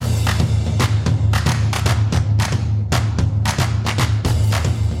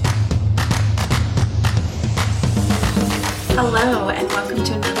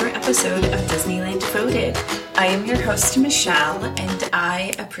episode of Disneyland Devoted. I am your host, Michelle, and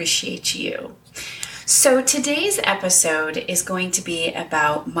I appreciate you. So today's episode is going to be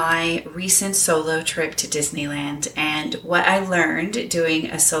about my recent solo trip to Disneyland and what I learned doing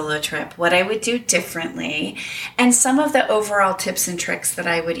a solo trip, what I would do differently, and some of the overall tips and tricks that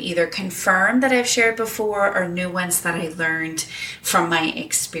I would either confirm that I've shared before or new ones that I learned from my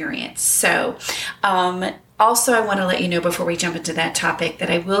experience. So, also, I want to let you know before we jump into that topic that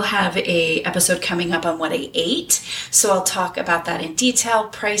I will have a episode coming up on what I ate. So I'll talk about that in detail,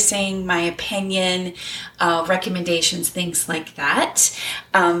 pricing, my opinion, recommendations, things like that.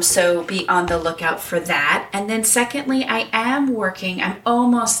 So be on the lookout for that. And then secondly, I'm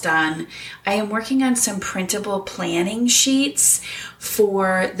almost done. I am working on some printable planning sheets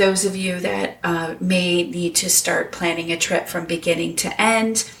for those of you that may need to start planning a trip from beginning to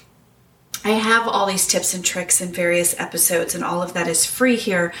end. I have all these tips and tricks in various episodes, and all of that is free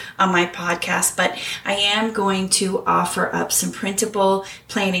here on my podcast, but I am going to offer up some printable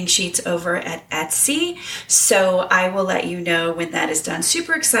planning sheets over at Etsy. So I will let you know when that is done.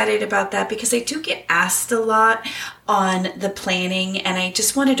 Super excited about that because I do get asked a lot on the planning, and I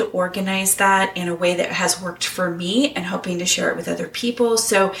just wanted to organize that in a way that has worked for me and hoping to share it with other people.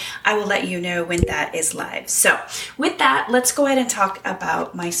 So I will let you know when that is live. So with that, let's go ahead and talk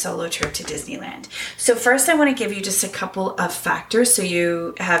about my solo trip to Disneyland. So first, I want to give you just a couple of factors so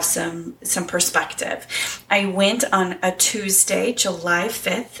you have some perspective. I went on a Tuesday, July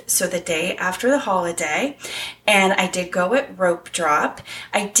 5th, so the day after the holiday, and I did go at rope drop.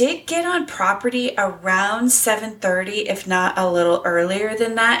 I did get on property around 7:30, if not a little earlier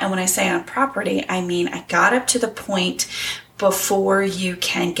than that. And when I say on property, I mean I got up to the point before you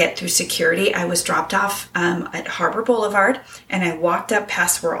can get through security. I was dropped off at Harbor Boulevard, and I walked up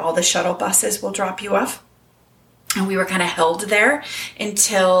past where all the shuttle buses will drop you off. And we were kind of held there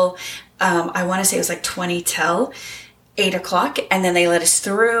until, I want to say it was like 20 till 8 o'clock, and then they let us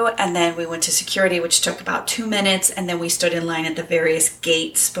through, and then we went to security, which took about 2 minutes, and then we stood in line at the various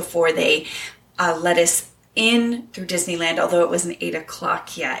gates before they let us in through Disneyland, although it wasn't 8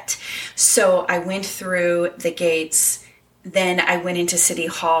 o'clock yet. So I went through the gates. Then I went into City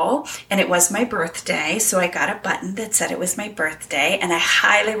Hall, and it was my birthday, so I got a button that said it was my birthday, and I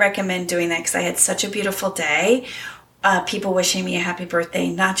highly recommend doing that because I had such a beautiful day. People wishing me a happy birthday,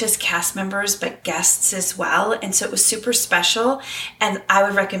 not just cast members, but guests as well. And so it was super special. And I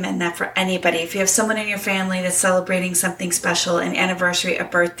would recommend that for anybody. If you have someone in your family that's celebrating something special, an anniversary, a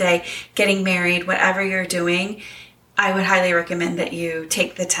birthday, getting married, whatever you're doing, I would highly recommend that you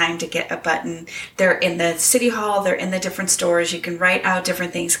take the time to get a button. They're in the City Hall. They're in the different stores. You can write out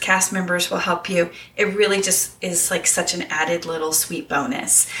different things. Cast members will help you. It really just is like such an added little sweet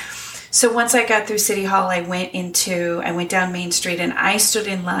bonus. So once I got through City Hall, I went down Main Street, and I stood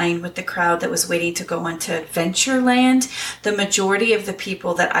in line with the crowd that was waiting to go onto Adventureland. The majority of the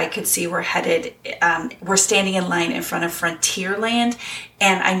people that I could see were standing in line in front of Frontierland.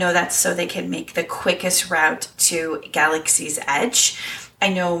 And I know that's so they can make the quickest route to Galaxy's Edge. I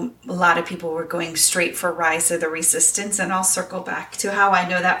know a lot of people were going straight for Rise of the Resistance, and I'll circle back to how I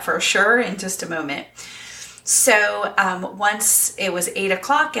know that for sure in just a moment. So once it was 8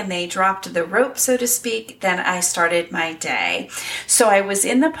 o'clock and they dropped the rope, so to speak, then I started my day. So I was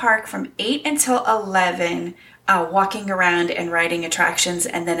in the park from 8 until 11, walking around and riding attractions.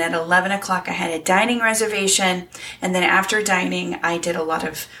 And then at 11 o'clock, I had a dining reservation. And then after dining, I did a lot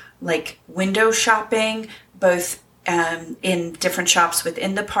of window shopping, both in different shops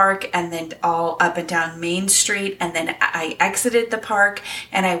within the park and then all up and down Main Street. And then I exited the park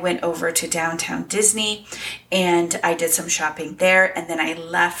and I went over to downtown Disney and I did some shopping there. And then I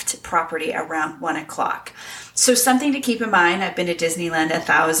left property around 1 o'clock. So something to keep in mind, I've been to Disneyland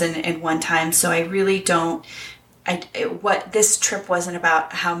 1,001 times. So I really this trip wasn't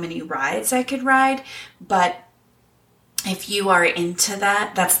about how many rides I could ride, but if you are into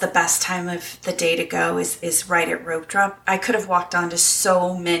that, that's the best time of the day to go is right at rope drop. I could have walked on to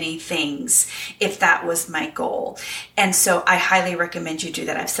so many things if that was my goal. And so I highly recommend you do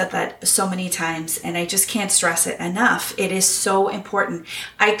that. I've said that so many times and I just can't stress it enough. It is so important.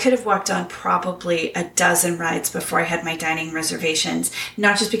 I could have walked on probably a dozen rides before I had my dining reservations,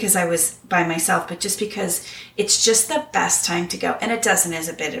 not just because I was by myself, but just because it's just the best time to go. And a dozen is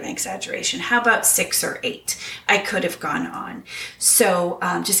a bit of an exaggeration. How about 6 or 8? I could have gone gone on. So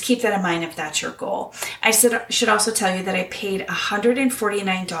just keep that in mind if that's your goal. Should also tell you that I paid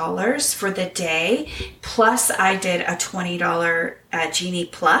 $149 for the day, plus I did a $20 Genie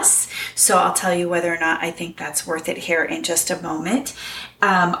Plus. So I'll tell you whether or not I think that's worth it here in just a moment.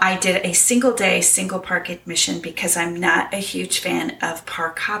 I did a single day, single park admission because I'm not a huge fan of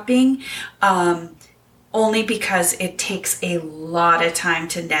park hopping. Only because it takes a lot of time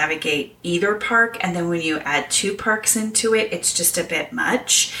to navigate either park. And then when you add 2 parks into it, it's just a bit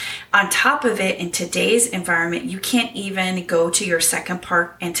much. On top of it, in today's environment, you can't even go to your second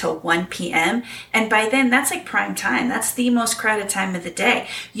park until 1 p.m. And by then, that's like prime time. That's the most crowded time of the day.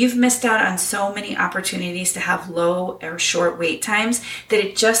 You've missed out on so many opportunities to have low or short wait times that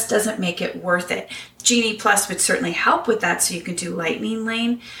it just doesn't make it worth it. Genie Plus would certainly help with that, so you can do lightning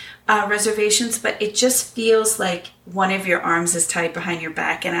lane reservations, but it just feels like one of your arms is tied behind your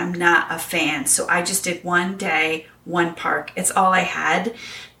back, and I'm not a fan. So I just did 1 day, 1 park. It's all I had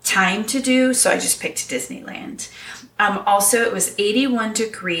time to do, so I just picked Disneyland. Also, it was 81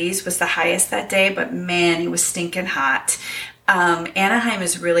 degrees was the highest that day, but man, it was stinking hot. Anaheim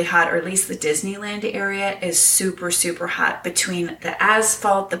is really hot, or at least the Disneyland area is super, super hot. Between the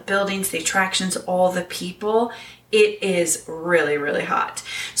asphalt, the buildings, the attractions, all the people, it is really, really hot.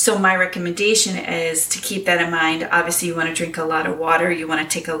 So my recommendation is to keep that in mind. Obviously, you want to drink a lot of water. You want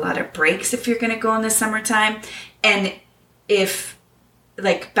to take a lot of breaks if you're going to go in the summertime. And if,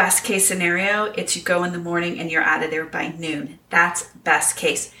 like, best case scenario, it's you go in the morning and you're out of there by noon. That's best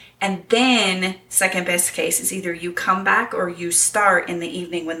case. And then second best case is either you come back or you start in the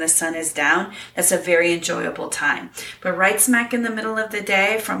evening when the sun is down. That's a very enjoyable time. But right smack in the middle of the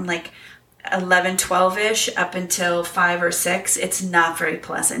day from like 11, 12-ish up until 5 or 6, it's not very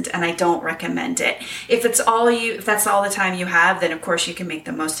pleasant, and I don't recommend it. If that's all the time you have, then of course you can make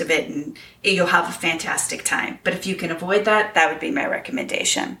the most of it and you'll have a fantastic time. But if you can avoid that, that would be my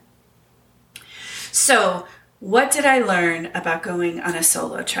recommendation. So what did I learn about going on a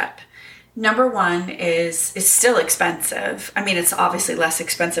solo trip? Number one is it's still expensive. I mean, it's obviously less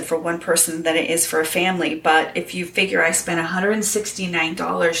expensive for one person than it is for a family. But if you figure I spent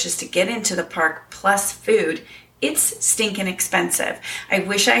 $169 just to get into the park plus food, it's stinking expensive. I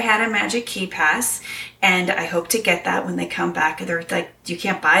wish I had a Magic Key Pass, and I hope to get that when they come back. They're like, you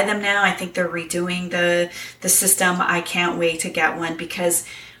can't buy them now. I think they're redoing the system. I can't wait to get one because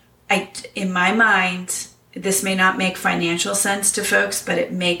in my mind, this may not make financial sense to folks, but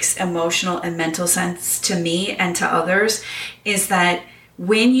it makes emotional and mental sense to me and to others, is that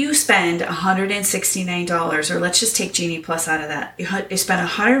when you spend $169, or let's just take Genie Plus out of that, you spend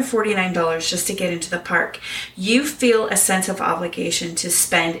 $149 just to get into the park, you feel a sense of obligation to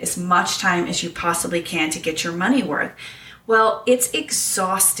spend as much time as you possibly can to get your money worth. Well, it's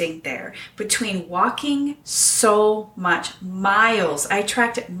exhausting there. Between walking so much, miles, I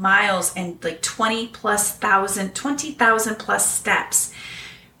tracked miles and like 20,000 plus steps,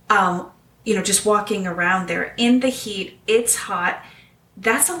 just walking around there in the heat. It's hot.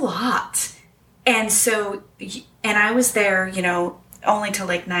 That's a lot. And so, and I was there, only till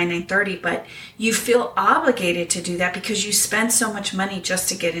like 9:30, but you feel obligated to do that because you spend so much money just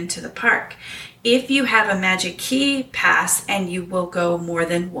to get into the park. If you have a Magic Key Pass, and you will go more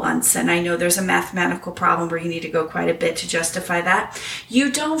than once, and I know there's a mathematical problem where you need to go quite a bit to justify that,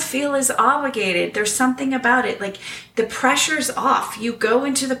 you don't feel as obligated. There's something about it, like the pressure's off. You go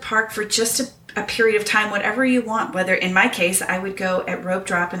into the park for just a period of time, whatever you want, whether in my case, I would go at rope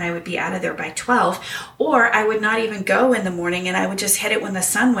drop and I would be out of there by 12, or I would not even go in the morning and I would just hit it when the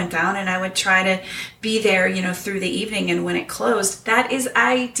sun went down, and I would try to be there, through the evening and when it closed. That is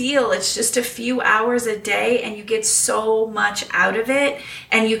ideal. It's just a few hours a day and you get so much out of it,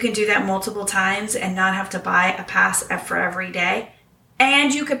 and you can do that multiple times and not have to buy a pass for every day.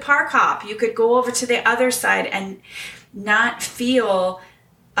 And you could park hop. You could go over to the other side and not feel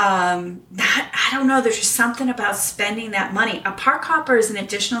I don't know, there's just something about spending that money. A park hopper is an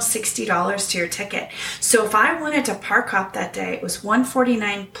additional $60 to your ticket. So if I wanted to park hop that day, it was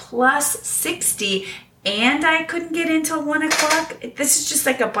 $149 plus $60, and I couldn't get in till 1 o'clock. This is just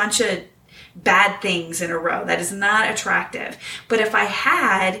like a bunch of bad things in a row. That is not attractive. But if I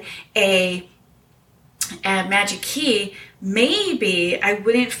had a Magic Key, maybe I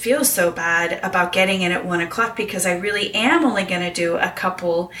wouldn't feel so bad about getting in at 1 o'clock because I really am only going to do a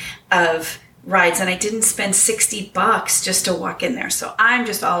couple of rides, and I didn't spend $60 just to walk in there. So I'm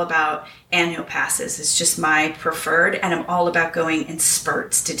just all about annual passes. It's just my preferred, and I'm all about going in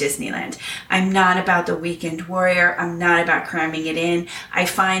spurts to Disneyland. I'm not about the weekend warrior. I'm not about cramming it in. I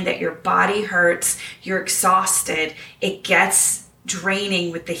find that your body hurts, you're exhausted. It gets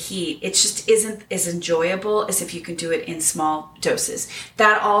draining with the heat. It just isn't as enjoyable as if you can do it in small doses.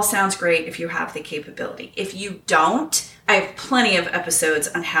 That all sounds great if you have the capability. If you don't, I have plenty of episodes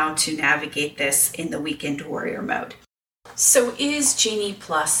on how to navigate this in the Weekend Warrior mode. So is Genie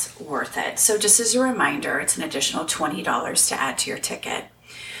Plus worth it? So just as a reminder, it's an additional $20 to add to your ticket.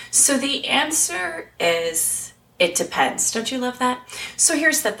 So the answer is, it depends. Don't you love that? So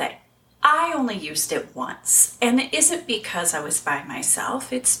here's the thing. I only used it once, and it isn't because I was by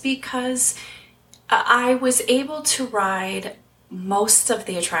myself. It's because I was able to ride most of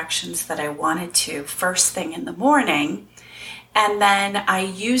the attractions that I wanted to first thing in the morning, and then I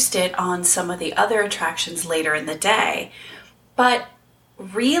used it on some of the other attractions later in the day. But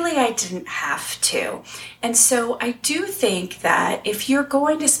really, I didn't have to. And so I do think that if you're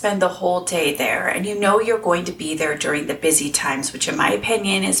going to spend the whole day there and you know you're going to be there during the busy times, which in my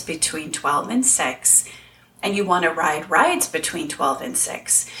opinion is between 12 and 6, and you want to ride rides between 12 and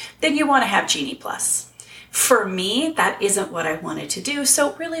 6, then you want to have Genie Plus. For me, that isn't what I wanted to do, so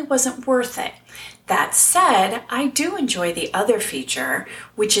it really wasn't worth it. That said, I do enjoy the other feature,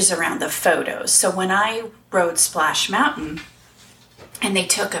 which is around the photos. So when I rode Splash Mountain, and they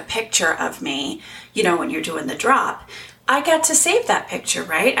took a picture of me, when you're doing the drop, I got to save that picture,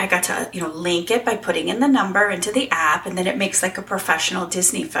 right? I got to, link it by putting in the number into the app, and then it makes like a professional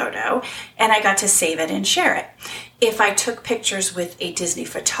Disney photo, and I got to save it and share it. If I took pictures with a Disney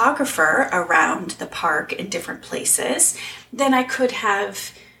photographer around the park in different places, then I could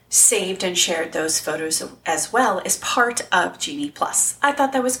have saved and shared those photos as well as part of Genie Plus. I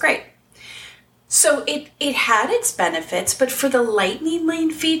thought that was great. So it had its benefits, but for the Lightning Lane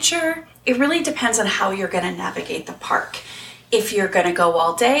feature, it really depends on how you're going to navigate the park. If you're going to go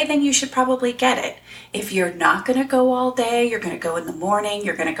all day, then you should probably get it. If you're not going to go all day, you're going to go in the morning,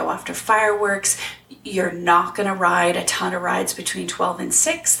 you're going to go after fireworks, you're not going to ride a ton of rides between 12 and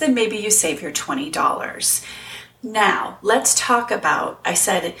 6, then maybe you save your $20. Now, let's talk about, I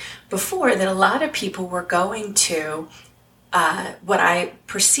said before that a lot of people were going to what I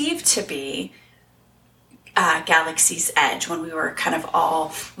perceived to be Galaxy's Edge when we were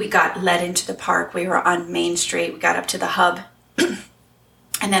we got led into the park. We were on Main Street. We got up to the hub.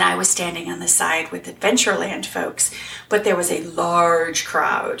 And then I was standing on the side with Adventureland folks. But there was a large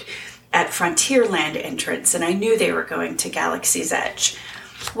crowd at Frontierland entrance. And I knew they were going to Galaxy's Edge.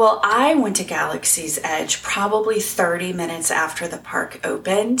 Well, I went to Galaxy's Edge probably 30 minutes after the park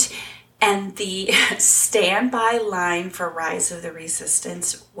opened. And the standby line for Rise of the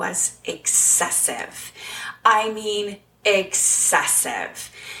Resistance was excessive. I mean,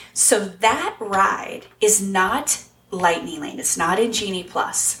 excessive. So that ride is not Lightning Lane. It's not in Genie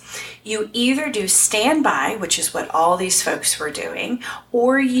Plus. You either do standby, which is what all these folks were doing,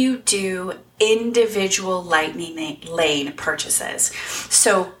 or you do individual Lightning Lane purchases.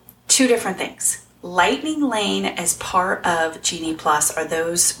 So two different things. Lightning Lane as part of Genie Plus are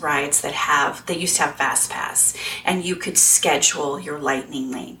those rides they used to have Fast Pass, and you could schedule your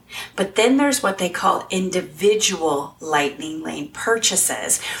Lightning Lane. But then there's what they call individual Lightning Lane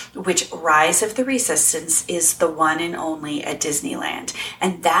purchases, which Rise of the Resistance is the one and only at Disneyland.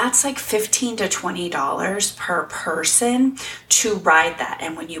 And that's like $15 to $20 per person to ride that.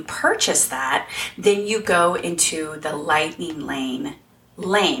 And when you purchase that, then you go into the Lightning Lane,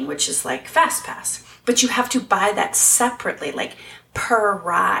 which is like Fast Pass, but you have to buy that separately, like per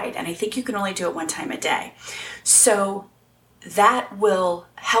ride, and I think you can only do it one time a day. So that will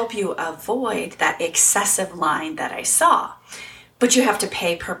help you avoid that excessive line that I saw, but you have to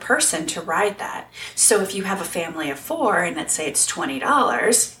pay per person to ride that. So if you have a family of 4 and let's say it's $20,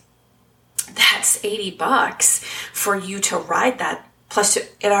 that's $80 for you to ride that. Plus,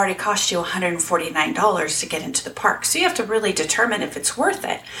 it already cost you $149 to get into the park. So you have to really determine if it's worth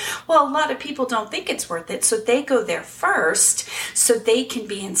it. Well, a lot of people don't think it's worth it, so they go there first so they can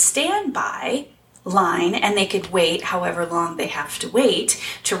be in standby line and they could wait however long they have to wait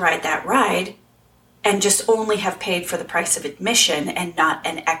to ride that ride and just only have paid for the price of admission and not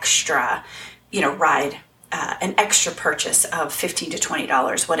an extra, ride. An extra purchase of $15 to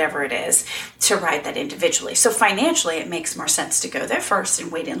 $20, whatever it is, to ride that individually. So financially, it makes more sense to go there first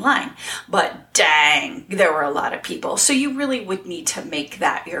and wait in line. But dang, there were a lot of people. So you really would need to make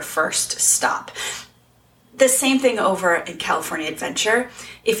that your first stop. The same thing over in California Adventure.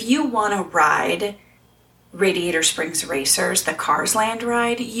 If you want to ride Radiator Springs Racers, the Cars Land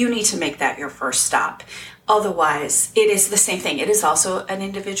ride, you need to make that your first stop. Otherwise, it is the same thing. It is also an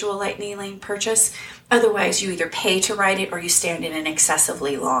individual Lightning Lane purchase. Otherwise, you either pay to ride it or you stand in an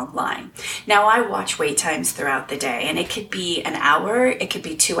excessively long line. Now, I watch wait times throughout the day, and it could be an hour, it could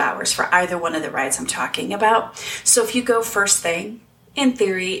be 2 hours for either one of the rides I'm talking about. So if you go first thing, in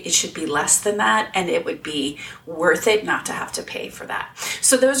theory, it should be less than that, and it would be worth it not to have to pay for that.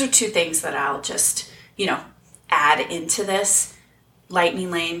 So those are two things that I'll just, add into this. Lightning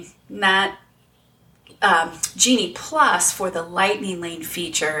Lane, not Genie Plus for the Lightning Lane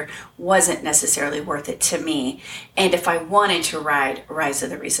feature wasn't necessarily worth it to me. And if I wanted to ride Rise of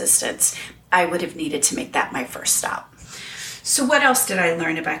the Resistance, I would have needed to make that my first stop. So what else did I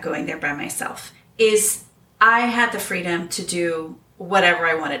learn about going there by myself? Is I had the freedom to do whatever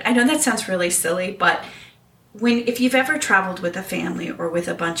I wanted. I know that sounds really silly, but if you've ever traveled with a family or with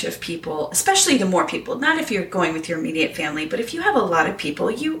a bunch of people, especially the more people, not if you're going with your immediate family, but if you have a lot of people,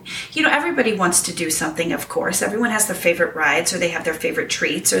 everybody wants to do something, of course. Everyone has their favorite rides, or they have their favorite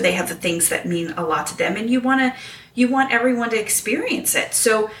treats, or they have the things that mean a lot to them, and you want everyone to experience it.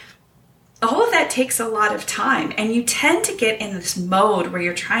 So all of that takes a lot of time, and you tend to get in this mode where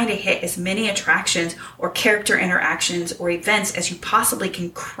you're trying to hit as many attractions or character interactions or events as you possibly can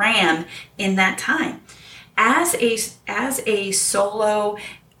cram in that time. As a solo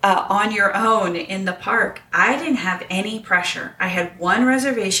on your own in the park, I didn't have any pressure. I had one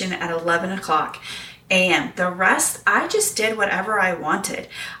reservation at 11 o'clock a.m. The rest, I just did whatever I wanted.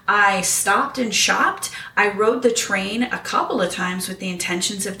 I stopped and shopped. I rode the train a couple of times with the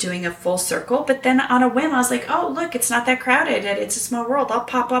intentions of doing a full circle, but then on a whim, I was like, oh, look, it's not that crowded. It's a small world. I'll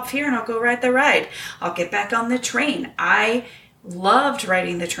pop up here and I'll go ride the ride. I'll get back on the train. I loved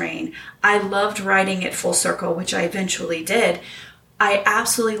riding the train. I loved riding it full circle, which I eventually did. I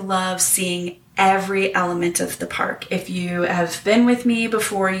absolutely love seeing every element of the park. If you have been with me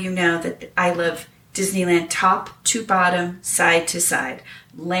before, you know that I love Disneyland top to bottom, side to side,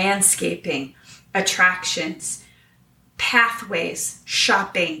 landscaping, attractions, pathways,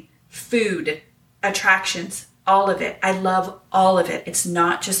 shopping, food, attractions, all of it. I love all of it. It's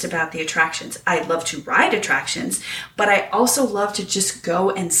not just about the attractions. I love to ride attractions, but I also love to just go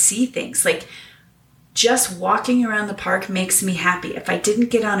and see things. Like, just walking around the park makes me happy. If I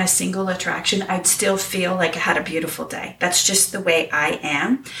didn't get on a single attraction, I'd still feel like I had a beautiful day. That's just the way I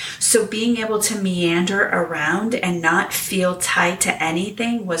am. So being able to meander around and not feel tied to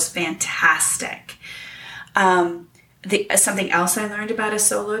anything was fantastic. Something else I learned about a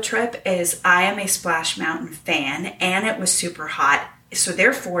solo trip is I am a Splash Mountain fan, and it was super hot. So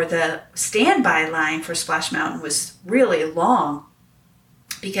therefore, the standby line for Splash Mountain was really long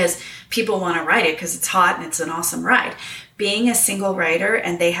because people want to ride it because it's hot and it's an awesome ride. Being a single rider,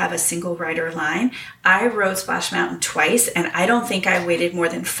 and they have a single rider line, I rode Splash Mountain twice, and I don't think I waited more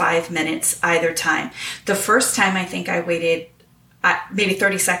than 5 minutes either time. The first time, I think I waited maybe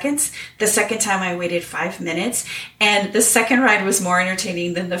 30 seconds. The second time I waited 5 minutes, and the second ride was more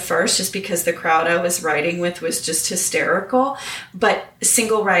entertaining than the first just because the crowd I was riding with was just hysterical. But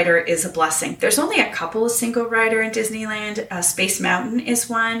single rider is a blessing. There's only a couple of single rider in Disneyland. Space Mountain is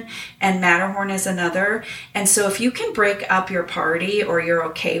one, and Matterhorn is another. And so if you can break up your party or you're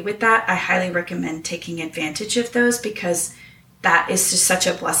okay with that, I highly recommend taking advantage of those, because that is just such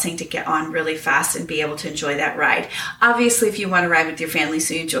a blessing to get on really fast and be able to enjoy that ride. Obviously, if you want to ride with your family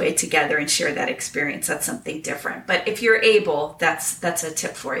so you enjoy it together and share that experience, that's something different. But if you're able, that's a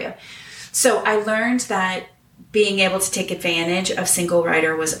tip for you. So I learned that being able to take advantage of single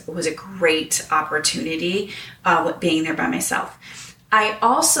rider was a great opportunity, being there by myself. I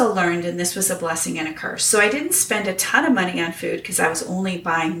also learned, and this was a blessing and a curse, so I didn't spend a ton of money on food because I was only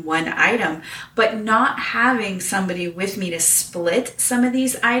buying one item, but not having somebody with me to split some of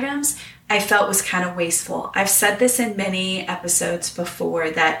these items, I felt was kind of wasteful. I've said this in many episodes before,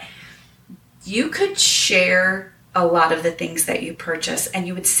 that you could share a lot of the things that you purchase and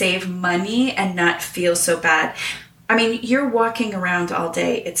you would save money and not feel so bad. I mean, you're walking around all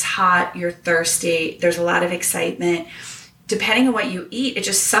day, it's hot, you're thirsty, there's a lot of excitement. Depending on what you eat, it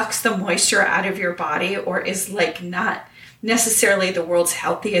just sucks the moisture out of your body, or is like not necessarily the world's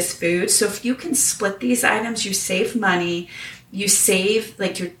healthiest food. So if you can split these items, you save money, you save,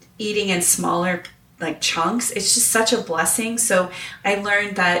 like, you're eating in smaller like chunks. It's just such a blessing. So I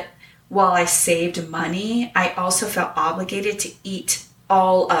learned that while I saved money, I also felt obligated to eat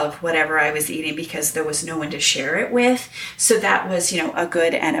all of whatever I was eating because there was no one to share it with. So that was, a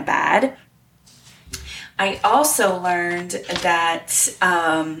good and a bad. I also learned that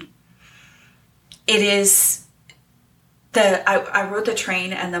it is I rode the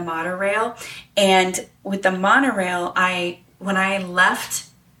train and the monorail, and with the monorail, when I left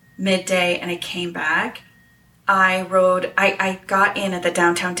midday and I came back, I got in at the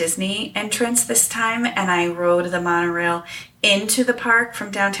Downtown Disney entrance this time, and I rode the monorail into the park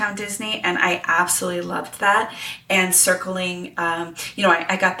from Downtown Disney, and I absolutely loved that. And circling,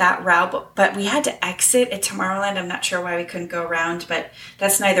 I got that route, but we had to exit at Tomorrowland. I'm not sure why we couldn't go around, but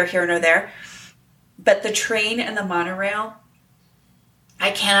that's neither here nor there. But the train and the monorail,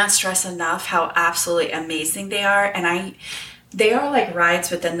 I cannot stress enough how absolutely amazing they are. And they are like rides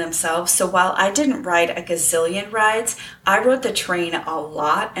within themselves. So while I didn't ride a gazillion rides, I rode the train a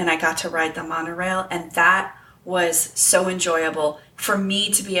lot, and I got to ride the monorail. And that was so enjoyable for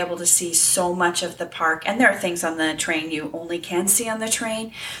me to be able to see so much of the park. And there are things on the train you only can see on the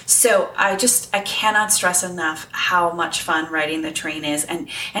train. So I cannot stress enough how much fun riding the train is, and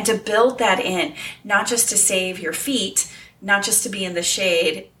to build that in, not just to save your feet, not just to be in the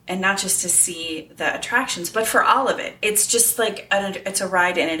shade, and not just to see the attractions, but for all of it. It's just like, it's a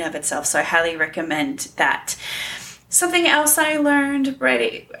ride in and of itself. So I highly recommend that. Something else I learned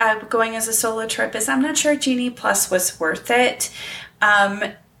going as a solo trip is I'm not sure Genie Plus was worth it.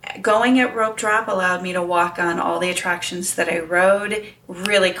 Going at Rope Drop allowed me to walk on all the attractions that I rode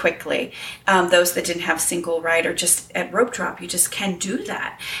really quickly. Those that didn't have single ride, or just at Rope Drop, you just can do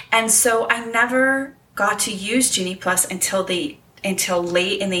that. And so I never got to use Genie Plus until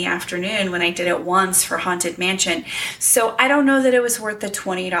late in the afternoon when I did it once for Haunted Mansion. So I don't know that it was worth the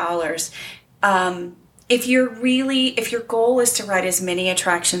 $20. If your goal is to ride as many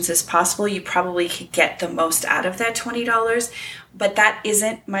attractions as possible, you probably could get the most out of that $20, but that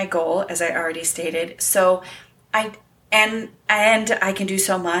isn't my goal, as I already stated. So I can do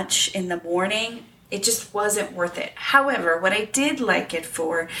so much in the morning. It just wasn't worth it. However, what I did like it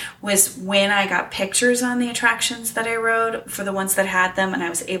for was when I got pictures on the attractions that I rode, for the ones that had them, and I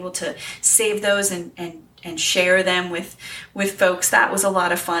was able to save those and share them with folks. That was a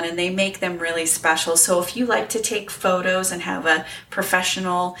lot of fun, and they make them really special. So if you like to take photos and have a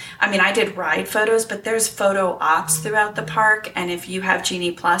professional, I did ride photos, but there's photo ops throughout the park. And if you have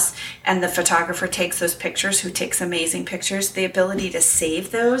Genie Plus and the photographer takes those pictures, who takes amazing pictures, the ability to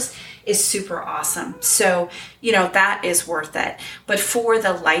save those is super awesome. So, that is worth it. But for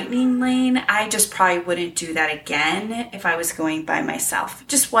the Lightning Lane, I just probably wouldn't do that again if I was going by myself. It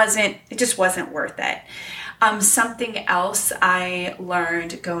just wasn't worth it. Something else I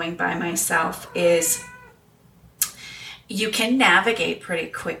learned going by myself is you can navigate pretty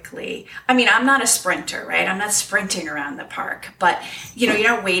quickly. I'm not a sprinter, right? I'm not sprinting around the park, but you're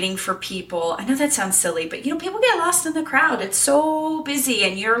not waiting for people. I know that sounds silly, but people get lost in the crowd. It's so busy,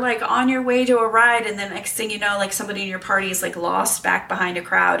 and you're like on your way to a ride, and then next thing you know, like somebody in your party is like lost back behind a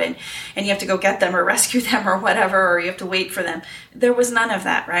crowd, and you have to go get them or rescue them or whatever, or you have to wait for them. There was none of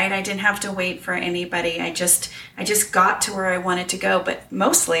that, right? I didn't have to wait for anybody. I just got to where I wanted to go, but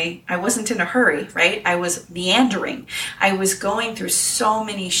mostly I wasn't in a hurry, right? I was meandering. I was going through so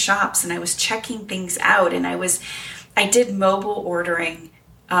many shops, and I was checking things out, and I did mobile ordering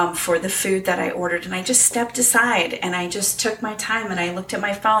for the food that I ordered, and I just stepped aside and I just took my time, and I looked at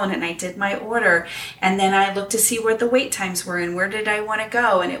my phone and I did my order, and then I looked to see where the wait times were and where did I want to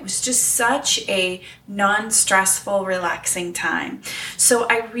go, and it was just such a non-stressful, relaxing time. So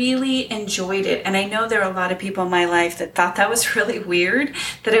I really enjoyed it, and I know there are a lot of people in my life that thought that was really weird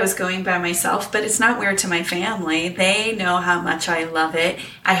that I was going by myself, but it's not weird to my family. They know how much I love it.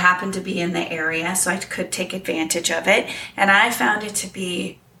 I happened to be in the area, so I could take advantage of it, and I found it to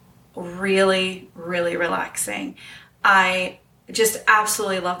be really, really relaxing. I just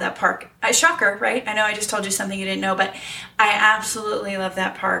absolutely love that park. Shocker, right? I know I just told you something you didn't know, but I absolutely love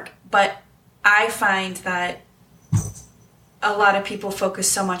that park. But I find that a lot of people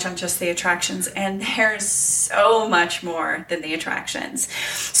focus so much on just the attractions, and there's so much more than the attractions.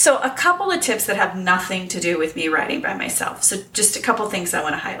 So a couple of tips that have nothing to do with me riding by myself. So just a couple things I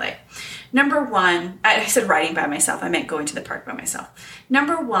want to highlight. Number one, I said riding by myself. I meant going to the park by myself.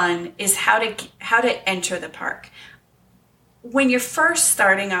 Number one is how to enter the park. When you're first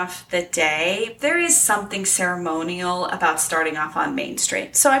starting off the day, there is something ceremonial about starting off on Main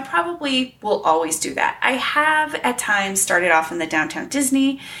Street. So I probably will always do that. I have at times started off in the Downtown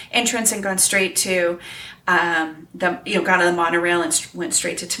Disney entrance and gone straight to got on the monorail and went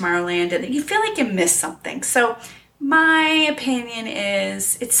straight to Tomorrowland, and you feel like you missed something. So my opinion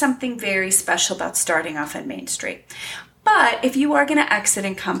is it's something very special about starting off on Main Street. But if you are going to exit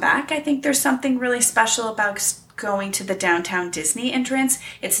and come back, I think there's something really special about going to the downtown Disney entrance.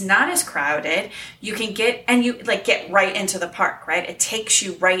 It's not as crowded. You can get right into the park, right? It takes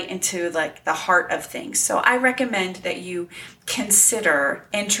you right into like the heart of things. So I recommend that you consider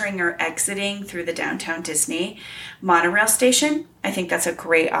entering or exiting through the downtown Disney monorail station. I think that's a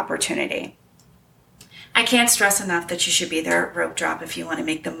great opportunity. I can't stress enough that you should be there at rope drop if you want to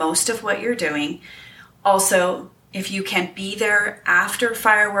make the most of what you're doing. Also, if you can be there after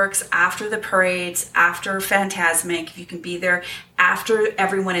fireworks, after the parades, after Fantasmic, if you can be there after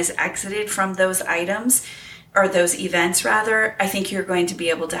everyone is exited from those items, or those events rather, I think you're going to be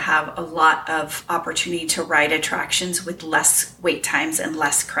able to have a lot of opportunity to ride attractions with less wait times and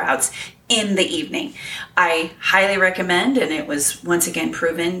less crowds in the evening. I highly recommend, and it was once again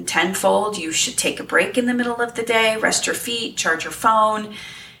proven tenfold, you should take a break in the middle of the day, rest your feet, charge your phone,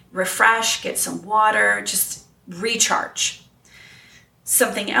 refresh, get some water, just recharge.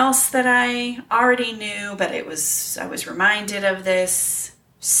 Something else that I already knew, but I was reminded of this: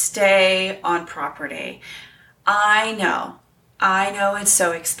 stay on property. I know it's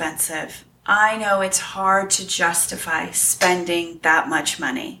so expensive. I know it's hard to justify spending that much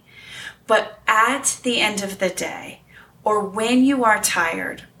money. But at the end of the day, or when you are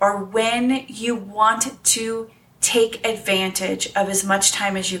tired, or when you want to take advantage of as much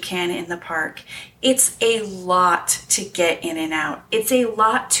time as you can in the park, it's a lot to get in and out. It's a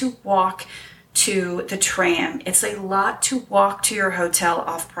lot to walk to the tram. It's a lot to walk to your hotel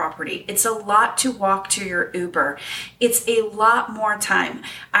off property. It's a lot to walk to your Uber. It's a lot more time.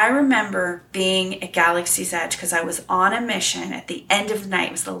 I remember being at Galaxy's Edge because I was on a mission at the end of the night.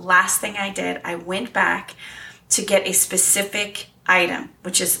 It was the last thing I did. I went back to get a specific item,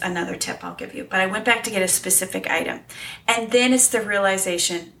 which is another tip I'll give you. But I went back to get a specific item. And then it's the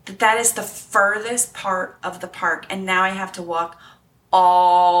realization that that is the furthest part of the park. And now I have to walk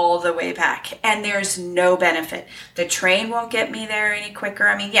all the way back, and there's no benefit. The train won't get me there any quicker.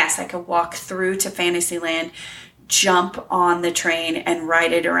 I mean, yes, I could walk through to Fantasyland, jump on the train, and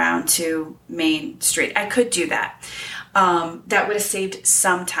ride it around to Main Street. I could do that. That would have saved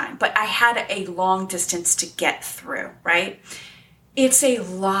some time, but I had a long distance to get through, right? It's a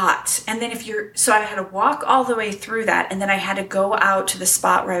lot. And then so I had to walk all the way through that, and then I had to go out to the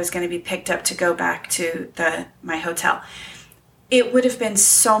spot where I was going to be picked up to go back to my hotel. It would have been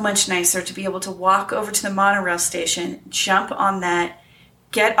so much nicer to be able to walk over to the monorail station, jump on that,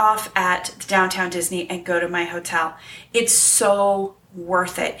 get off at downtown Disney, and go to my hotel. It's so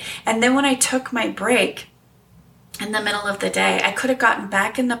worth it. And then when I took my break in the middle of the day, I could have gotten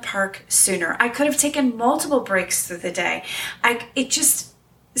back in the park sooner. I could have taken multiple breaks through the day.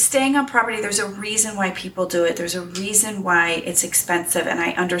 Staying on property, there's a reason why people do it. There's a reason why it's expensive, and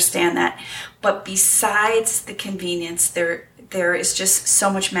I understand that. But besides the convenience, there is just so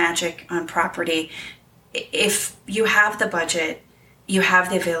much magic on property. If you have the budget, you have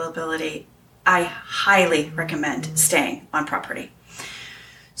the availability, I highly recommend staying on property.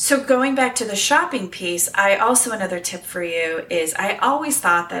 So going back to the shopping piece, another tip for you is I always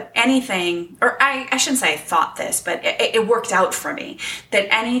thought that anything, or I shouldn't say I thought this, but it worked out for me,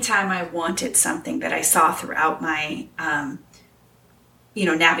 that anytime I wanted something that I saw throughout my,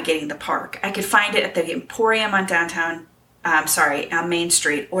 navigating the park, I could find it at the Emporium on on Main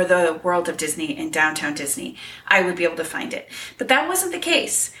Street, or the World of Disney in downtown Disney. I would be able to find it. But that wasn't the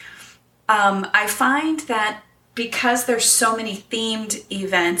case. I find that because there's so many themed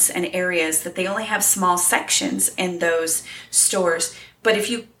events and areas that they only have small sections in those stores. But if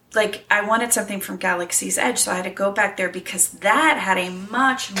you, I wanted something from Galaxy's Edge, so I had to go back there because that had a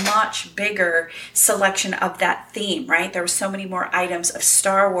much, much bigger selection of that theme, right? There were so many more items of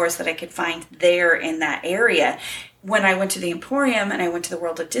Star Wars that I could find there in that area. When I went to the Emporium and I went to the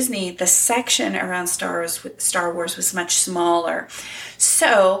World of Disney, the section around Star Wars was much smaller.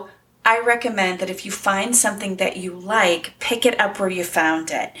 So I recommend that if you find something that you like, pick it up where you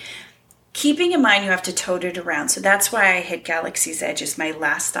found it. Keeping in mind you have to tote it around. So that's why I hit Galaxy's Edge as my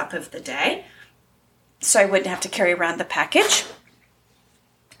last stop of the day. So I wouldn't have to carry around the package.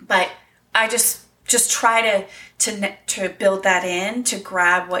 But I just try to build that in, to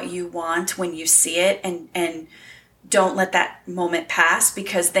grab what you want when you see it, and don't let that moment pass,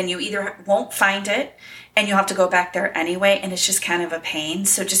 because then you either won't find it and you'll have to go back there anyway, and it's just kind of a pain.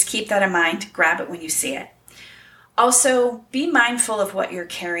 So just keep that in mind. Grab it when you see it. Also, be mindful of what you're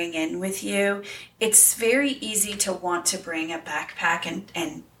carrying in with you. It's very easy to want to bring a backpack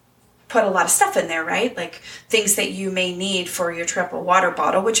and put a lot of stuff in there, right? Like things that you may need for your trip, a water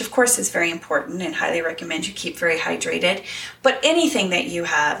bottle, which of course is very important and highly recommend you keep very hydrated. But anything that you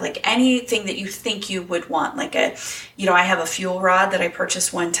have, like anything that you think you would want, like I have a fuel rod that I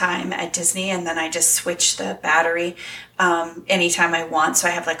purchased one time at Disney, and then I just switch the battery anytime I want. So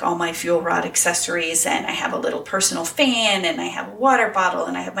I have like all my fuel rod accessories, and I have a little personal fan, and I have a water bottle,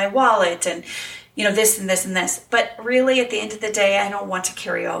 and I have my wallet, and this and this and this. But really, at the end of the day, I don't want to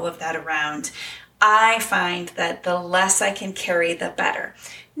carry all of that around. I find that the less I can carry, the better.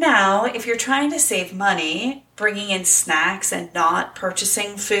 Now, if you're trying to save money, bringing in snacks and not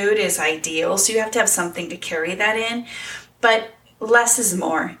purchasing food is ideal. So you have to have something to carry that in. But less is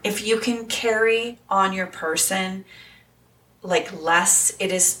more. If you can carry on your person like less,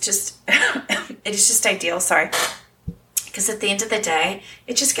 it is just ideal. Sorry. Because at the end of the day,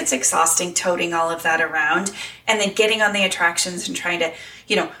 it just gets exhausting toting all of that around and then getting on the attractions and trying to,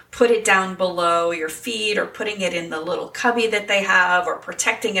 put it down below your feet or putting it in the little cubby that they have or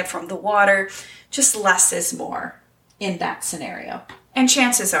protecting it from the water. Just less is more in that scenario. And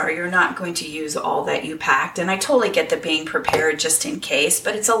chances are you're not going to use all that you packed. And I totally get the being prepared just in case,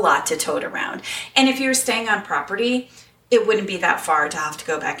 but it's a lot to tote around. And if you're staying on property, it wouldn't be that far to have to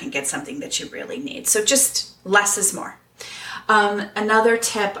go back and get something that you really need. So just less is more. Another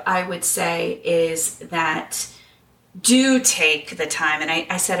tip I would say is that do take the time, and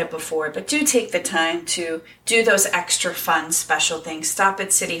I said it before, but do take the time to do those extra fun, special things. Stop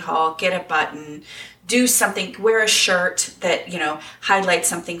at City Hall, get a button, do something, wear a shirt that, highlights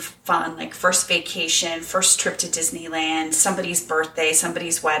something fun, like first vacation, first trip to Disneyland, somebody's birthday,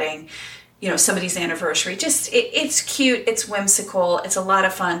 somebody's wedding, somebody's anniversary. Just, it's cute, it's whimsical, it's a lot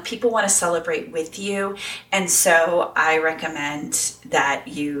of fun. People want to celebrate with you. And so I recommend that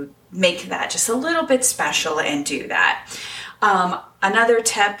you make that just a little bit special and do that. Another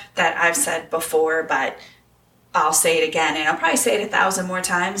tip that I've said before, but I'll say it again, and I'll probably say it 1,000 more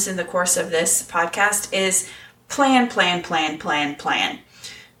times in the course of this podcast, is plan.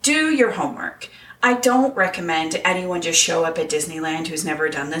 Do your homework. I don't recommend anyone just show up at Disneyland who's never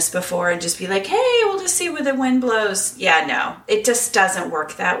done this before and just be like, hey, we'll just see where the wind blows. Yeah, no, it just doesn't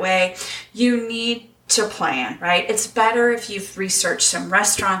work that way. You need to plan, right? It's better if you've researched some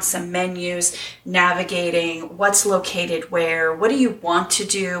restaurants, some menus, navigating what's located where, what do you want to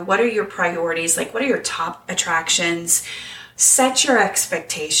do? What are your priorities? Like, what are your top attractions? Set your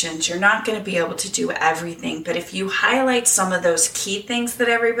expectations. You're not going to be able to do everything, but if you highlight some of those key things that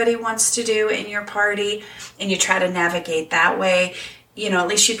everybody wants to do in your party and you try to navigate that way, at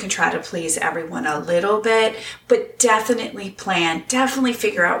least you can try to please everyone a little bit, but definitely plan, definitely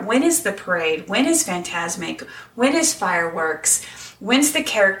figure out when is the parade, when is Fantasmic, when is fireworks, when's the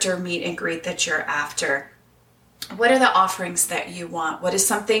character meet and greet that you're after. What are the offerings that you want? What is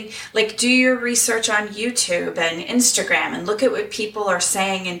something, like, do your research on YouTube and Instagram and look at what people are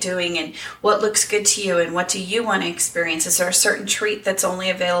saying and doing and what looks good to you and what do you want to experience? Is there a certain treat that's only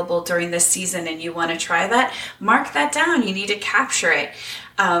available during this season and you want to try that? Mark that down. You need to capture it.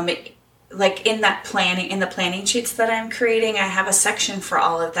 Like in the planning sheets that I'm creating, I have a section for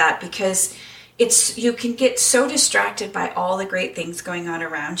all of that because you can get so distracted by all the great things going on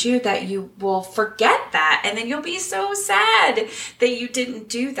around you that you will forget that. And then you'll be so sad that you didn't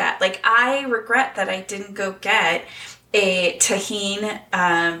do that. Like, I regret that I didn't go get a Tajín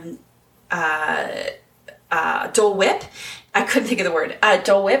Dole Whip. I couldn't think of the word,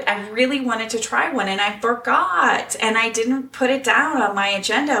 Dole Whip. I really wanted to try one and I forgot and I didn't put it down on my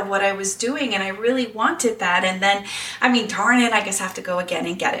agenda of what I was doing and I really wanted that. And then, darn it, I guess I have to go again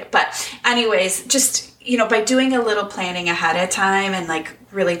and get it. But anyways, just, by doing a little planning ahead of time and like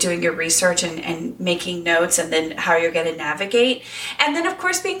really doing your research and making notes and then how you're going to navigate. And then of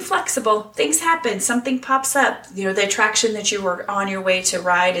course, being flexible. Things happen. Something pops up. The attraction that you were on your way to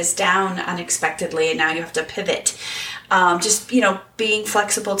ride is down unexpectedly and now you have to pivot. Just, being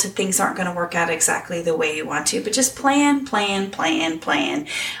flexible to things aren't going to work out exactly the way you want to, but just plan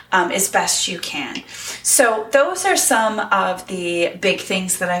as best you can. So those are some of the big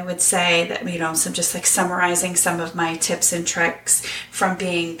things that I would say that, some just like summarizing some of my tips and tricks from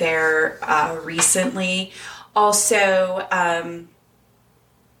being there recently. Also,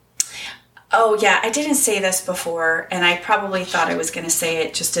 oh yeah, I didn't say this before, and I probably thought I was going to say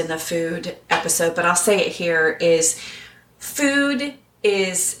it just in the food episode, but I'll say it here, is food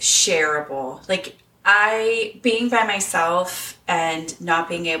is shareable. Like, being by myself and not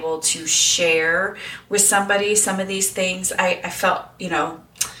being able to share with somebody some of these things, I felt,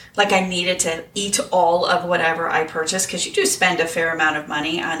 like I needed to eat all of whatever I purchased, because you do spend a fair amount of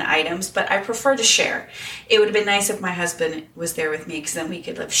money on items, but I prefer to share. It would have been nice if my husband was there with me, because then we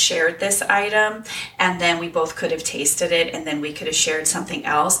could have shared this item and then we both could have tasted it and then we could have shared something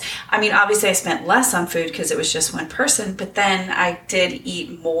else. I mean, obviously I spent less on food because it was just one person, but then I did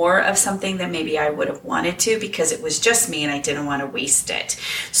eat more of something than maybe I would have wanted to because it was just me and I didn't want to waste it.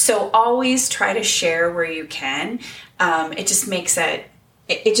 So always try to share where you can. It just makes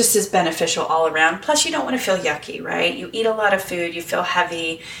it just is beneficial all around. Plus, you don't want to feel yucky, right? You eat a lot of food, you feel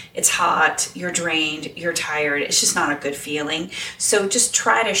heavy, it's hot, you're drained, you're tired. It's just not a good feeling. So just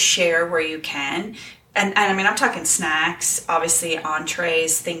try to share where you can. And I mean, I'm talking snacks, obviously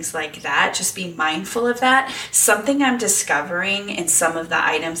entrees, things like that. Just be mindful of that. Something I'm discovering in some of the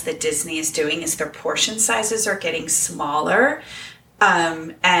items that Disney is doing is their portion sizes are getting smaller.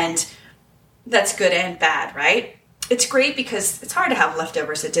 And that's good and bad, right? It's great because it's hard to have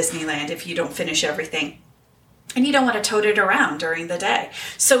leftovers at Disneyland if you don't finish everything and you don't want to tote it around during the day.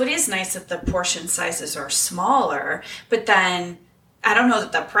 So it is nice that the portion sizes are smaller, but then I don't know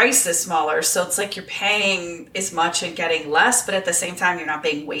that the price is smaller. So it's like you're paying as much and getting less, but at the same time, you're not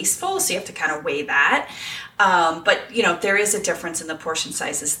being wasteful. So you have to kind of weigh that. But, you know, there is a difference in the portion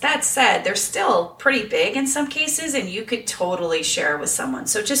sizes. That said, they're still pretty big in some cases, and you could totally share with someone.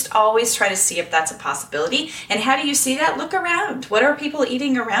 So just always try to see if that's a possibility. And how do you see that? Look around. What are people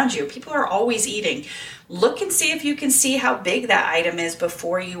eating around you? People are always eating. Look and see if you can see how big that item is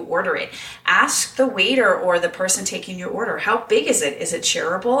before you order it. Ask the waiter or the person taking your order, how big is it? Is it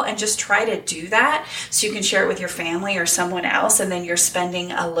shareable? And just try to do that so you can share it with your family or someone else, and then you're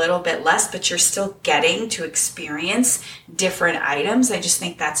spending a little bit less, but you're still getting to experience different items. I just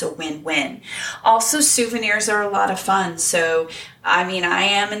think that's a win-win. Also, souvenirs are a lot of fun. So I mean, I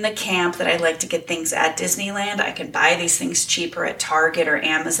am in the camp that I like to get things at Disneyland. I can buy these things cheaper at Target or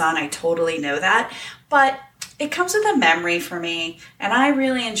Amazon. I totally know that. But it comes with a memory for me, and I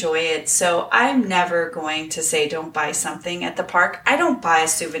really enjoy it. So I'm never going to say don't buy something at the park. I don't buy a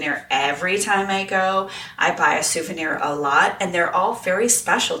souvenir every time I go. I buy a souvenir a lot, and they're all very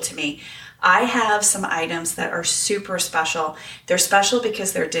special to me. I have some items that are super special. They're special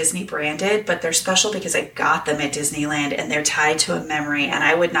because they're Disney branded, but they're special because I got them at Disneyland and they're tied to a memory, and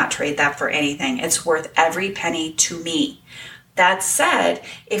I would not trade that for anything. It's worth every penny to me. That said,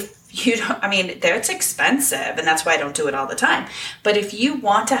 if you don't, I mean, it's expensive, and that's why I don't do it all the time. But if you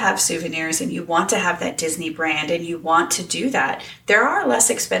want to have souvenirs and you want to have that Disney brand and you want to do that, there are less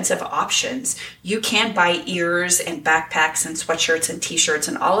expensive options. You can buy ears and backpacks and sweatshirts and t-shirts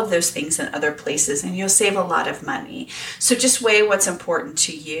and all of those things in other places, and you'll save a lot of money. So just weigh what's important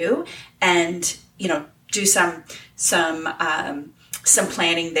to you and, you know, do some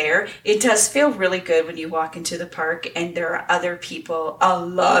planning there. It does feel really good when you walk into the park and there are other people, a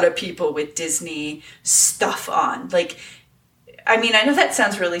lot of people with Disney stuff on. Like, I mean, I know that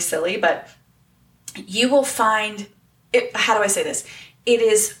sounds really silly, but you will find it. How do I say this? It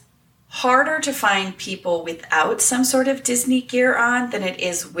is harder to find people without some sort of Disney gear on than it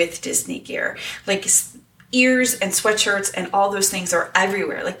is with Disney gear. Like, ears and sweatshirts and all those things are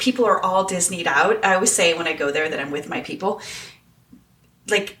everywhere. Like, people are all Disneyed out. I always say when I go there that I'm with my people.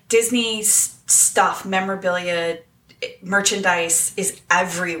 Like, Disney stuff, memorabilia, merchandise is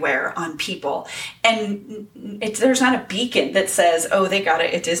everywhere on people. And there's not a beacon that says, oh, they got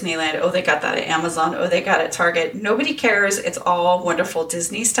it at Disneyland. Oh, they got that at Amazon. Oh, they got it at Target. Nobody cares. It's all wonderful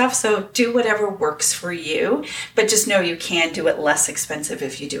Disney stuff. So do whatever works for you. But just know you can do it less expensive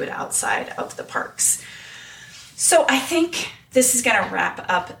if you do it outside of the parks. So I think this is going to wrap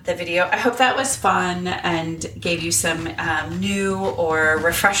up the video. I hope that was fun and gave you some new or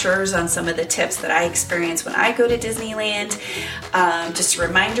refreshers on some of the tips that I experience when I go to Disneyland. Just a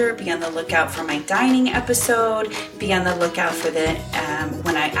reminder, be on the lookout for my dining episode. Be on the lookout for the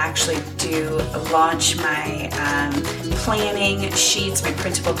when I actually do launch my planning sheets, my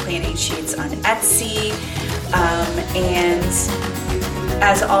printable planning sheets on Etsy. And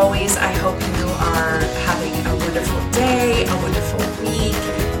as always, I hope you are having a wonderful day